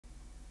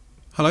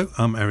Hello,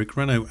 I'm Eric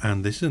Renno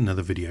and this is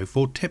another video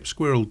for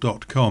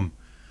tipsquirrel.com.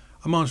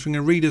 I'm answering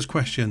a reader's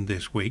question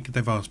this week.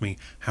 They've asked me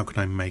how can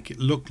I make it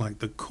look like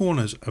the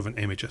corners of an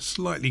image are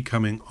slightly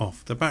coming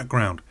off the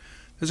background.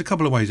 There's a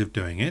couple of ways of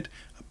doing it,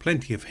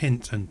 plenty of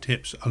hints and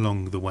tips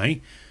along the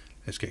way.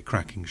 Let's get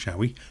cracking, shall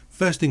we?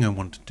 First thing I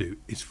want to do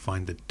is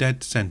find the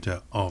dead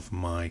center of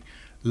my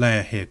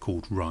layer here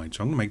called Ride.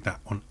 So I'm going to make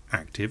that one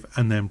active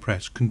and then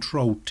press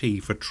Ctrl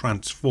T for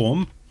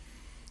transform.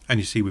 And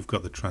you see we've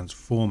got the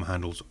transform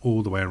handles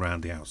all the way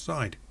around the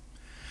outside.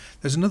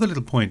 There's another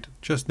little point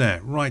just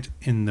there, right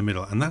in the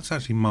middle, and that's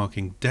actually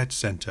marking dead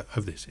center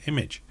of this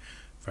image.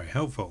 Very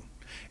helpful.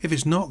 If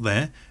it's not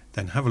there,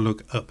 then have a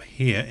look up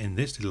here in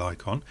this little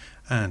icon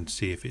and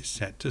see if it's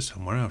set to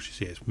somewhere else. You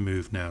see it's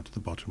moved now to the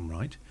bottom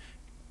right,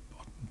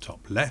 bottom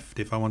top left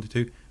if I wanted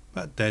to,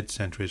 but dead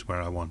center is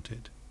where I want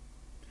it.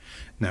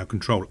 Now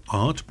Ctrl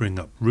R to bring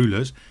up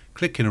rulers,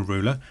 click in a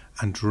ruler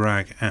and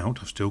drag out.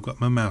 I've still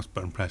got my mouse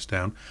button pressed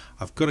down.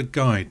 I've got a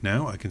guide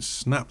now. I can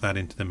snap that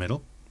into the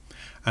middle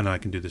and I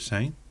can do the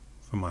same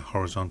for my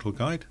horizontal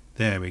guide.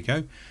 There we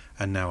go.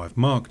 And now I've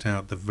marked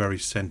out the very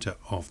center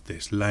of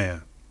this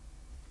layer.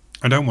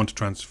 I don't want to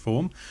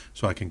transform,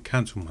 so I can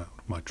cancel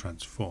my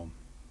transform.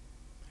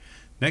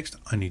 Next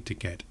I need to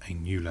get a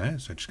new layer,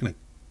 so I'm just going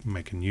to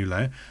make a new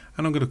layer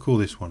and I'm going to call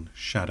this one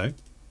Shadow.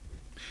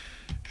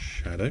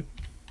 Shadow.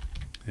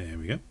 There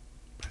we go.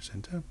 Press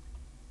enter.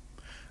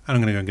 And I'm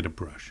going to go and get a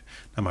brush.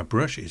 Now my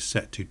brush is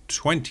set to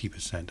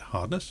 20%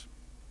 hardness.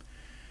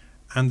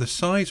 And the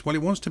size, well,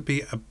 it wants to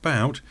be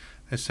about,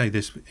 let's say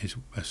this is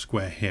a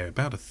square here,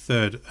 about a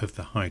third of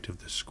the height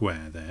of the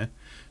square there.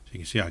 So you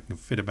can see I can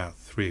fit about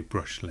 3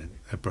 brush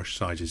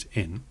sizes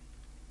in.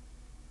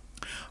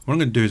 What I'm going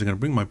to do is I'm going to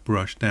bring my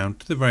brush down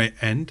to the very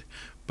end,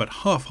 but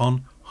half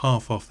on,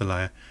 half off the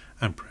layer,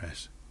 and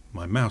press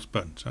my mouse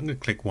button. So I'm going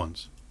to click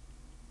once.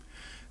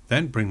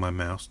 Then bring my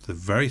mouse to the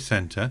very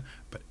center,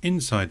 but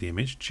inside the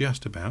image,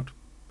 just about,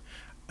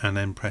 and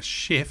then press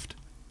Shift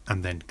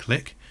and then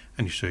click,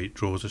 and you see it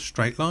draws a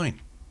straight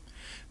line.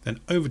 Then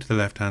over to the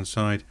left hand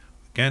side,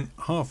 again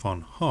half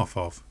on, half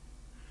off,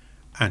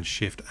 and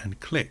Shift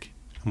and click.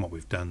 And what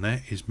we've done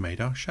there is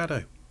made our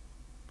shadow.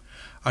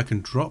 I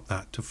can drop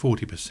that to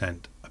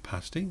 40%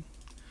 opacity,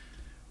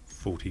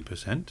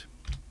 40%,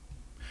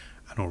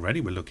 and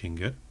already we're looking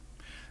good.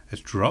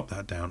 Let's drop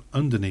that down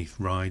underneath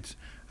Rides,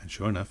 and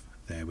sure enough,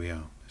 there we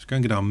are. Let's go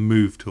and get our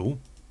move tool,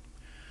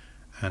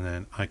 and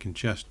then I can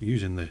just,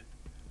 using the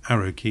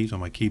arrow keys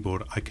on my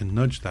keyboard, I can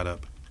nudge that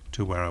up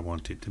to where I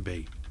want it to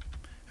be.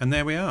 And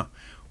there we are.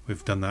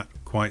 We've done that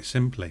quite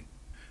simply.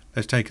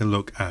 Let's take a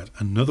look at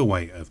another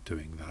way of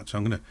doing that. So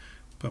I'm going to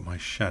put my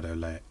shadow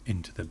layer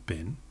into the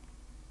bin.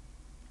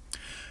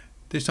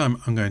 This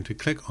time I'm going to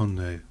click on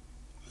the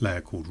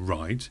layer called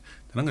Rides.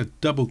 Then I'm going to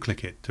double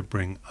click it to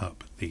bring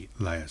up the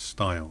layer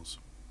styles.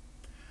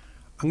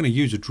 I'm going to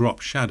use a drop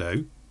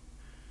shadow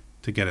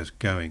to get us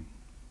going.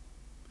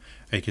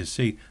 And you can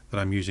see that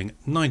I'm using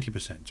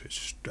 90%,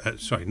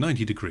 so it's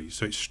 90 degrees,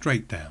 so it's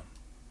straight down.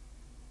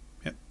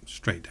 Yep,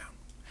 straight down.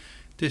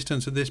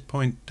 Distance at this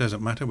point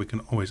doesn't matter, we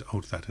can always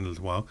alter that in a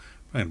little while.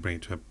 I'm going to bring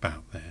it to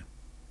about there.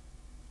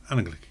 And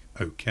I'm going to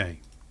click OK.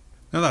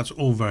 Now that's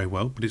all very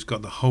well, but it's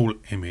got the whole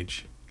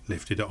image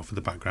lifted off of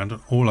the background,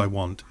 and all I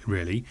want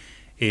really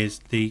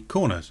is the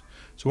corners.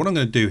 So what I'm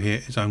going to do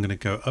here is I'm going to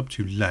go up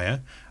to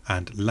Layer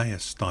and Layer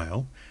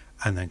Style,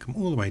 and then come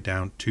all the way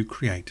down to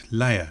Create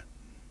Layer.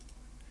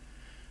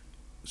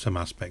 Some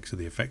aspects of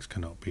the effects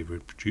cannot be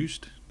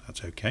reproduced,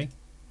 that's okay.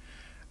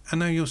 And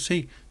now you'll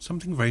see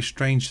something very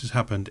strange has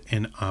happened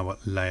in our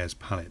layers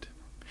palette.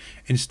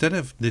 Instead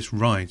of this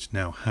Rides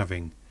now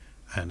having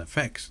an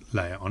effects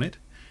layer on it,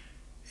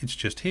 it's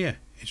just here,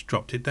 it's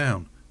dropped it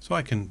down. So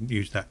I can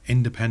use that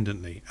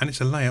independently, and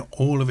it's a layer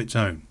all of its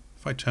own.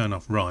 If I turn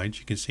off Rides,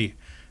 you can see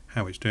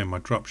how it's doing my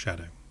drop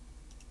shadow.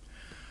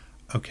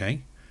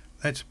 Okay,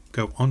 let's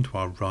go onto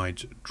our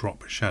Rides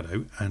drop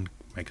shadow and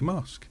make a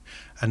mask.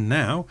 And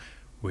now,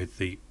 with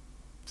the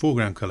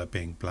foreground color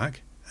being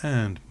black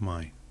and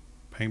my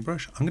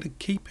paintbrush, I'm going to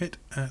keep it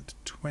at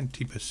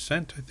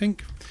 20%, I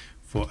think,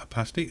 for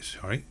opacity.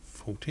 Sorry,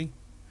 40.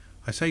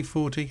 I say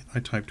 40, I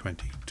type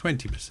 20.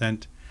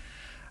 20%.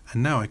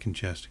 And now I can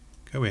just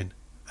go in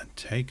and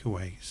take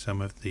away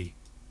some of the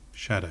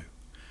shadow.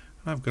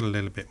 And I've got a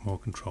little bit more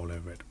control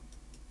over it.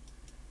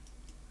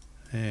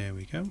 There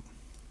we go.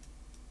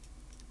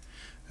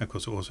 Of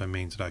course, it also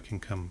means that I can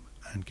come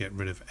and get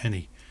rid of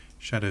any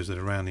shadows that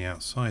are around the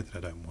outside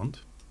that I don't want.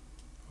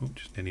 Oh,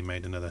 just nearly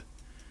made another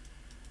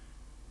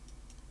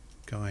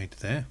guide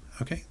there.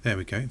 Okay, there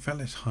we go. In fact,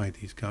 let's hide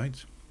these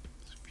guides.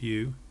 Let's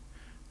view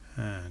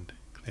and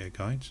clear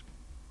guides.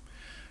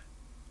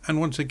 And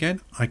once again,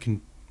 I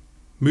can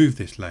move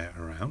this layer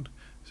around.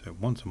 So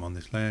once I'm on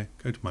this layer,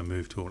 go to my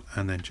move tool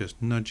and then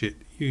just nudge it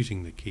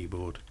using the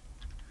keyboard.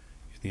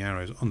 Using the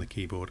arrows on the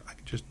keyboard, I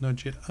can just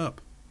nudge it up.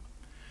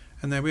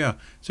 And there we are.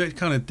 So it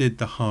kind of did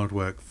the hard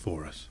work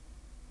for us.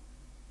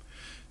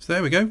 So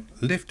there we go,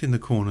 lifting the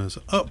corners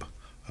up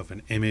of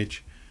an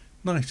image,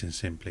 nice and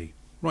simply,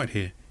 right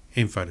here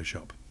in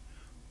Photoshop.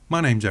 My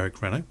name's Eric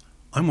Renno.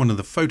 I'm one of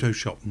the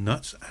Photoshop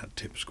nuts at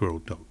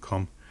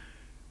tipsquirrel.com.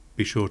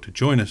 Be sure to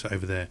join us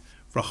over there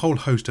for a whole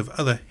host of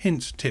other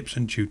hints, tips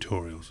and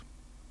tutorials.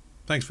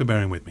 Thanks for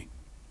bearing with me.